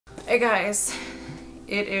Hey guys,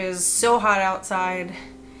 it is so hot outside.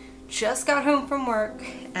 Just got home from work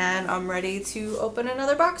and I'm ready to open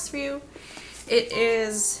another box for you. It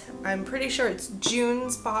is, I'm pretty sure it's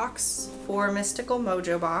June's box for Mystical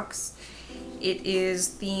Mojo Box. It is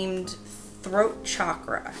themed Throat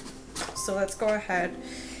Chakra. So let's go ahead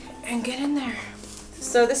and get in there.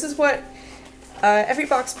 So this is what every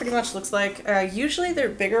box pretty much looks like. Usually they're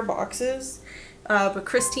bigger boxes, but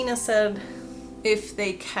Christina said if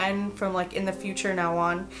they can, from like in the future now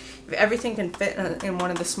on, if everything can fit in one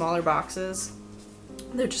of the smaller boxes,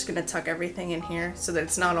 they're just gonna tuck everything in here so that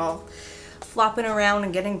it's not all flopping around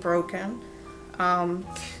and getting broken.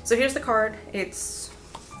 So here's the card. It's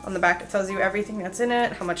on the back. It tells you everything that's in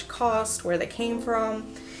it, how much it cost, where they came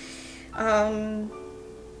from,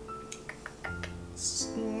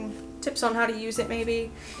 tips on how to use it maybe,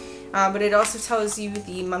 but it also tells you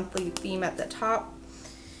the monthly theme at the top.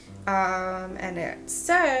 And it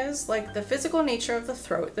says, like, the physical nature of the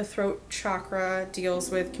throat chakra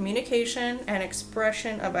deals with communication and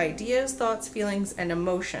expression of ideas, thoughts, feelings, and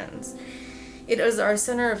emotions. It is our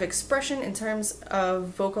center of expression in terms of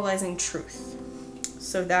vocalizing truth.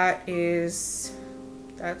 So that's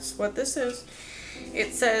what this is.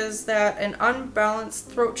 It says that an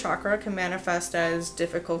unbalanced throat chakra can manifest as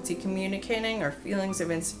difficulty communicating or feelings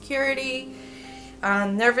of insecurity,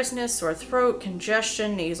 nervousness, sore throat,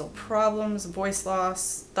 congestion, nasal problems, voice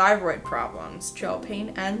loss, thyroid problems, jaw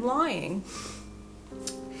pain, and lying.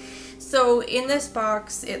 So in this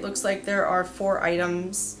box, it looks like there are 4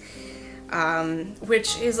 items,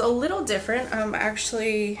 which is a little different.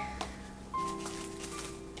 Actually,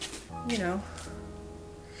 you know,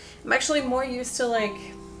 I'm actually more used to, like,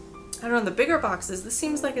 I don't know, the bigger boxes. This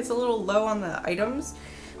seems like it's a little low on the items,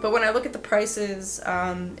 but when I look at the prices,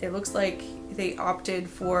 it looks like they opted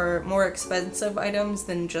for more expensive items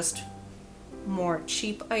than just more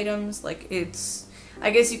cheap items. Like, it's,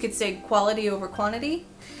 I guess you could say, quality over quantity.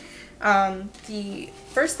 The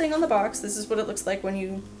first thing on the box, this is what it looks like when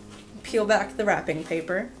you peel back the wrapping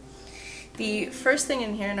paper. The first thing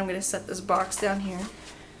in here, and I'm going to set this box down here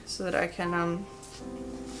so that I can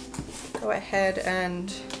go ahead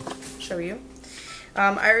and show you.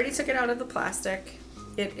 I already took it out of the plastic.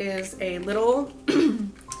 It is a little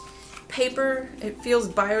paper, it feels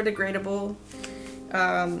biodegradable,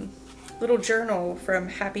 little journal from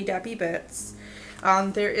Happy Dappy Bits.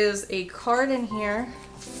 There is a card in here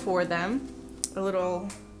for them, a little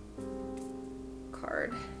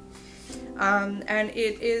card, and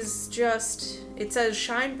it is just, it says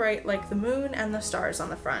shine bright like the moon and the stars on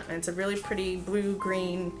the front, and it's a really pretty blue,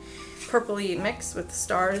 green, purpley mix with the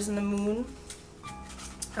stars and the moon.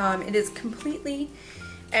 It is completely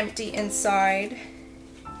empty inside.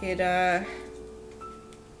 It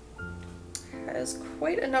has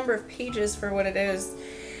quite a number of pages for what it is,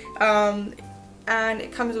 and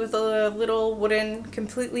it comes with a little wooden,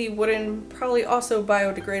 completely wooden, probably also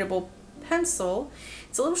biodegradable pencil.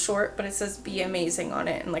 It's a little short, but it says "Be Amazing" on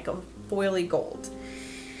it in like a foily gold.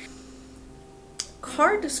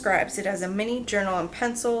 Card describes it as a mini journal and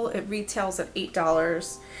pencil. It retails at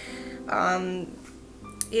 $8.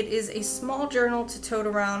 It is a small journal to tote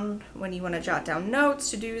around when you want to jot down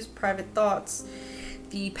notes, to-dos, private thoughts.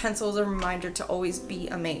 The pencil is a reminder to always be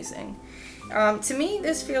amazing. To me,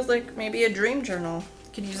 this feels like maybe a dream journal.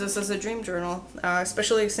 You could use this as a dream journal,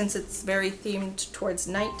 especially since it's very themed towards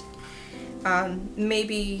night.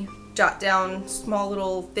 Maybe jot down small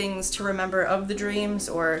little things to remember of the dreams,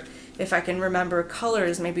 or if I can remember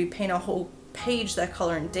colors, maybe paint a whole page that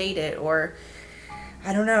color and date it, or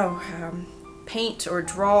I don't know, paint or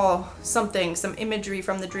draw something, some imagery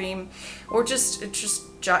from the dream, or just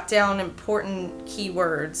jot down important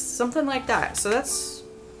keywords, something like that. So it's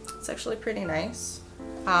actually pretty nice.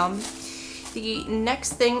 The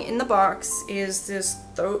next thing in the box is this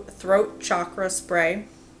throat chakra spray.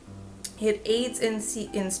 It aids in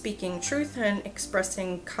speaking truth and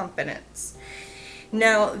expressing confidence.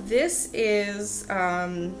 Now this is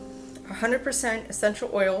 100% essential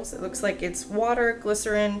oils. It looks like it's water,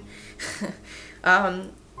 glycerin,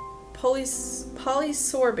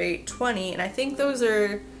 polysorbate 20, and I think those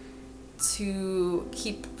are to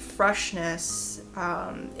keep freshness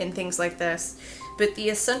in things like this. But the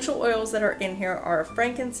essential oils that are in here are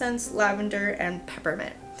frankincense, lavender, and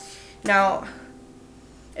peppermint. Now,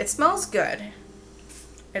 it smells good.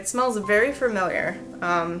 It smells very familiar.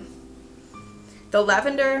 The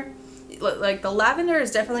lavender, like, the lavender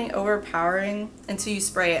is definitely overpowering until you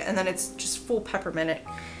spray it, and then it's just full peppermint.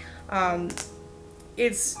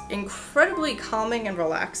 It's incredibly calming and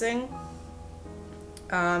relaxing.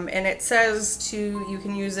 And it says you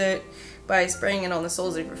can use it by spraying it on the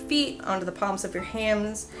soles of your feet, onto the palms of your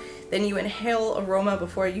hands. Then you inhale aroma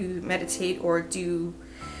before you meditate or do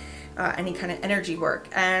any kind of energy work.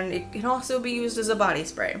 And it can also be used as a body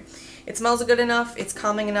spray. It smells good enough, it's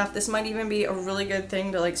calming enough. This might even be a really good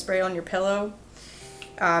thing to like spray on your pillow.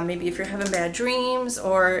 Maybe if you're having bad dreams,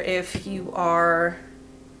 or if you are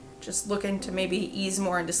just looking to maybe ease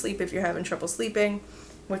more into sleep if you're having trouble sleeping,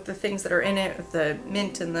 with the things that are in it, with the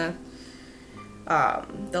mint and the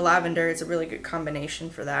lavender. It's a really good combination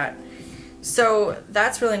for that. So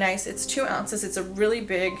that's really nice. It's 2 ounces. It's a really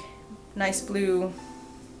big, nice blue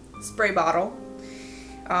spray bottle.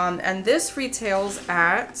 And this retails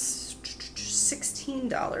at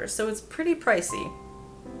 $16, so it's pretty pricey.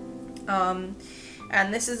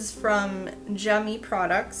 And this is from Jummy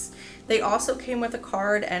Products. They also came with a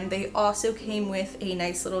card, and they also came with a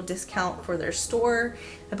nice little discount for their store.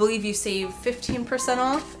 I believe you save 15%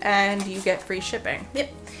 off and you get free shipping. Yep.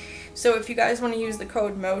 So if you guys want to use the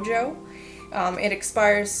code MOJO, it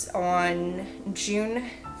expires on June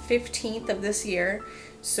 15th of this year.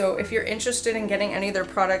 So if you're interested in getting any of their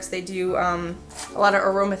products, they do a lot of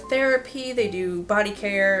aromatherapy, they do body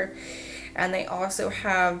care, and they also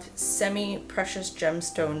have semi-precious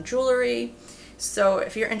gemstone jewelry. So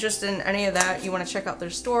if you're interested in any of that, you want to check out their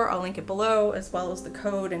store, I'll link it below, as well as the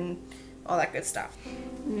code and all that good stuff.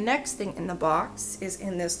 Next thing in the box is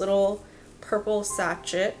in this little purple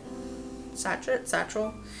satchel,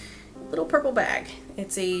 little purple bag.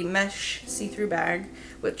 It's a mesh see-through bag,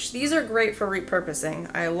 which these are great for repurposing.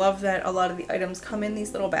 I love that a lot of the items come in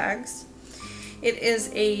these little bags. It is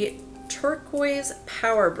a turquoise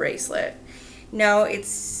power bracelet. Now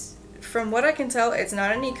it's, from what I can tell, it's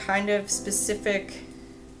not any kind of specific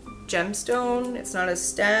gemstone. It's not a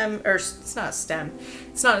stem, or it's not a stem.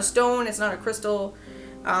 It's not a stone, it's not a crystal.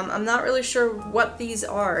 I'm not really sure what these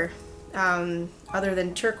are, other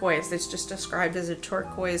than turquoise. It's just described as a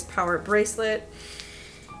turquoise power bracelet.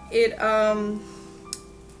 It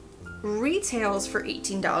retails for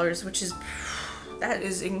 $18, which is, that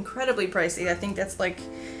is incredibly pricey. I think that's like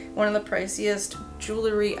one of the priciest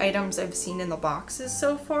jewelry items I've seen in the boxes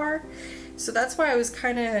so far. So that's why I was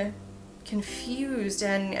kind of confused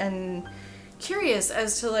and curious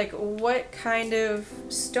as to like what kind of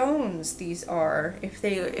stones these are, if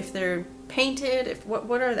they're painted,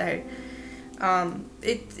 what are they?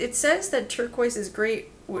 It says that turquoise is great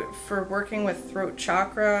for working with throat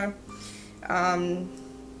chakra,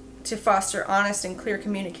 to foster honest and clear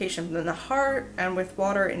communication within the heart, and with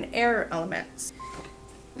water and air elements.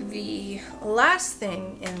 The last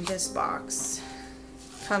thing in this box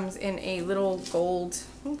comes in a little gold,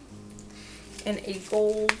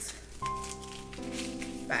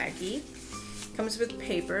 baggie. Comes with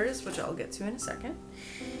papers, which I'll get to in a second.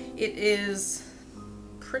 It is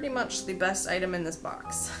pretty much the best item in this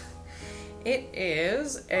box. It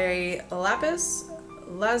is a lapis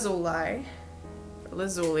lazuli,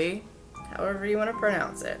 however you want to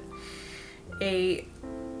pronounce it, a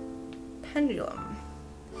pendulum.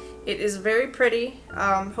 It is very pretty,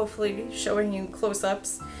 hopefully showing you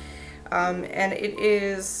close-ups, and it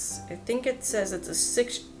is, I think it says it's a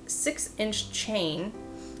 6-inch chain,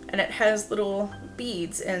 and it has little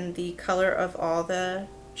beads in the color of all the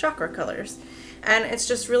chakra colors, and it's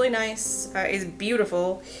just really nice. It's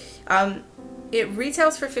beautiful. It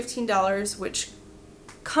retails for $15, which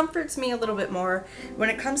comforts me a little bit more.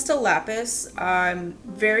 When it comes to lapis, I'm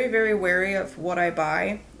very, very wary of what I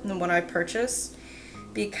buy and what I purchase,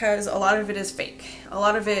 because a lot of it is fake. A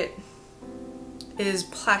lot of it is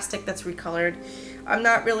plastic that's recolored. I'm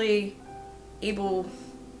not really able,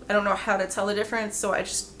 I don't know how to tell the difference, so I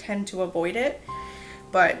just tend to avoid it.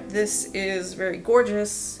 But this is very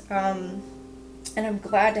gorgeous, and I'm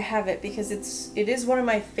glad to have it because it is one of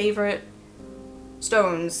my favorite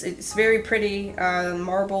stones. It's very pretty,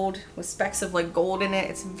 marbled with specks of like gold in it.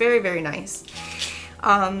 It's very, very nice.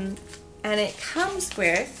 And it comes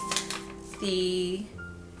with a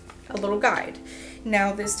little guide.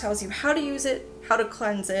 Now this tells you how to use it, how to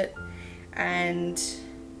cleanse it, and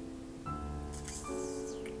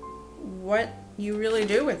what you really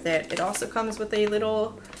do with it. It also comes with a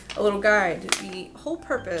little guide. The whole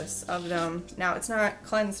purpose of them, now it's not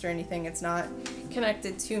cleansed or anything, it's not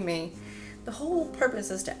connected to me. The whole purpose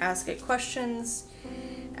is to ask it questions,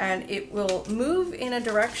 and it will move in a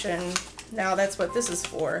direction, now that's what this is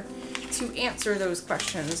for, to answer those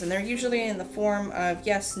questions. And they're usually in the form of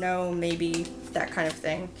yes, no, maybe, that kind of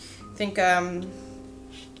thing. Think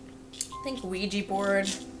Ouija board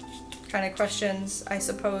kind of questions, I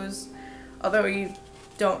suppose. Although you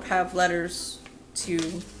don't have letters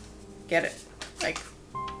to get it, like,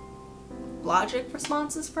 logic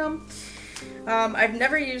responses from. I've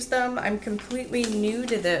never used them. I'm completely new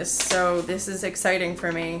to this, so this is exciting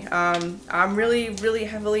for me. I'm really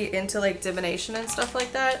heavily into like divination and stuff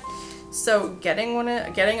like that. So getting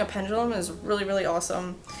a pendulum is really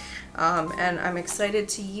awesome. And I'm excited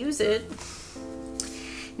to use it.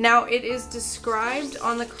 Now, it is described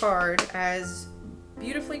on the card as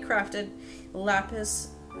beautifully crafted lapis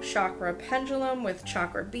chakra pendulum with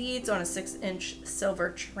chakra beads on a 6-inch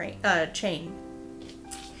silver chain.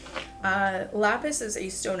 Lapis is a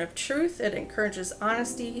stone of truth. It encourages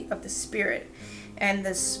honesty of the spirit and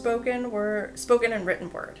the spoken and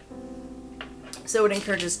written word. So it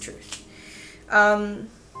encourages truth.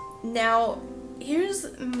 Now,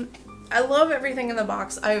 I love everything in the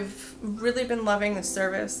box. I've really been loving the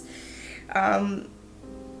service.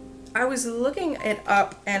 I was looking it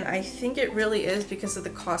up, and I think it really is because of the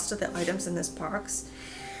cost of the items in this box.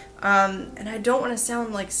 And I don't want to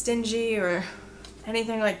sound like stingy or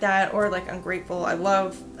anything like that, or like ungrateful. I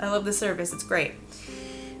love the service. It's great.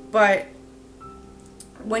 But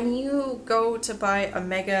when you go to buy a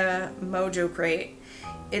Mega Mojo crate,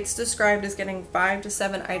 it's described as getting 5 to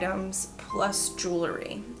 7 items plus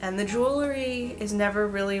jewelry. And the jewelry is never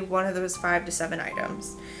really one of those 5 to 7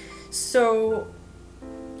 items. So,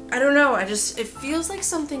 I don't know, it feels like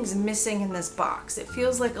something's missing in this box. It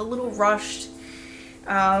feels like a little rushed.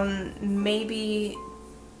 Maybe,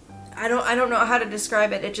 I don't know how to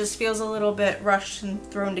describe it. It just feels a little bit rushed and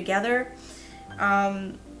thrown together.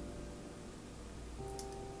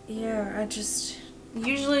 Yeah,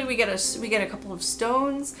 usually we get a couple of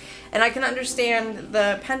stones, and I can understand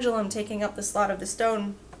the pendulum taking up the slot of the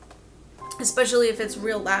stone, especially if it's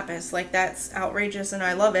real lapis. Like, that's outrageous and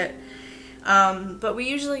I love it. But we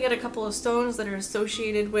usually get a couple of stones that are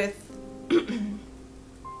associated with,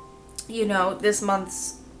 you know, this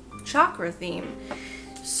month's chakra theme.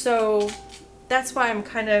 So that's why I'm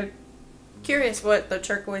kind of curious what the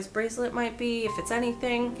turquoise bracelet might be, if it's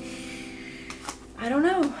anything. I don't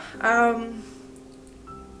know.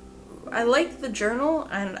 I like the journal,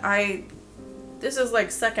 and this is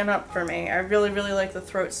like second up for me. I really like the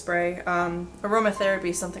throat spray. Aromatherapy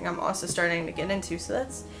is something I'm also starting to get into, so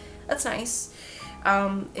that's nice.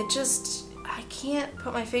 I can't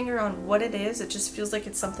put my finger on what it is. It just feels like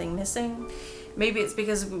it's something missing. Maybe it's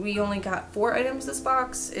because we only got 4 items this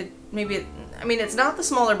box. I mean, it's not the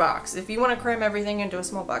smaller box. If you want to cram everything into a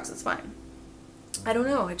small box, it's fine. I don't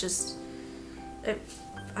know.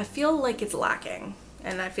 I feel like it's lacking.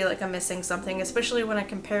 And I feel like I'm missing something, especially when I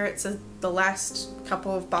compare it to the last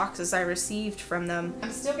couple of boxes I received from them.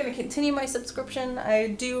 I'm still going to continue my subscription. I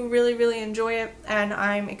do really enjoy it, and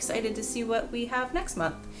I'm excited to see what we have next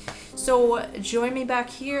month. So join me back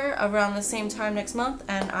here around the same time next month,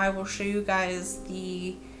 and I will show you guys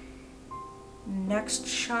the next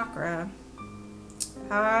chakra.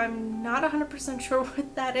 I'm not 100% sure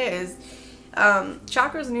what that is.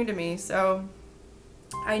 Chakra is new to me, so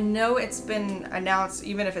I know it's been announced.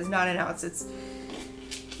 Even if it's not announced,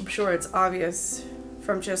 I'm sure it's obvious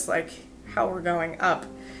from just like how we're going up.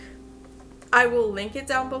 I will link it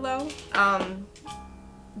down below.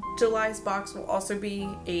 July's box will also be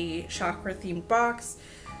a chakra themed box.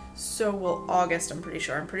 So will August, I'm pretty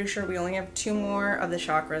sure. I'm pretty sure we only have 2 more of the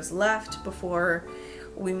chakras left before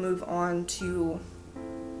we move on to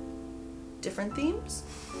different themes.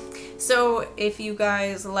 So if you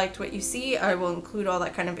guys liked what you see, I will include all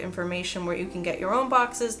that kind of information where you can get your own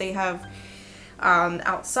boxes. They have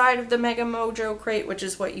outside of the Mega Mojo crate, which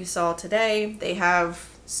is what you saw today. They have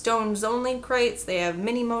stones only crates. They have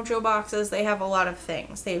mini Mojo boxes. They have a lot of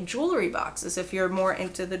things. They have jewelry boxes if you're more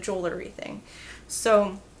into the jewelry thing.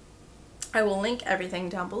 So I will link everything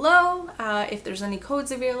down below. If there's any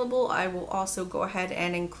codes available, I will also go ahead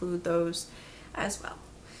and include those as well.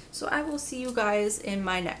 So I will see you guys in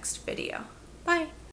my next video. Bye!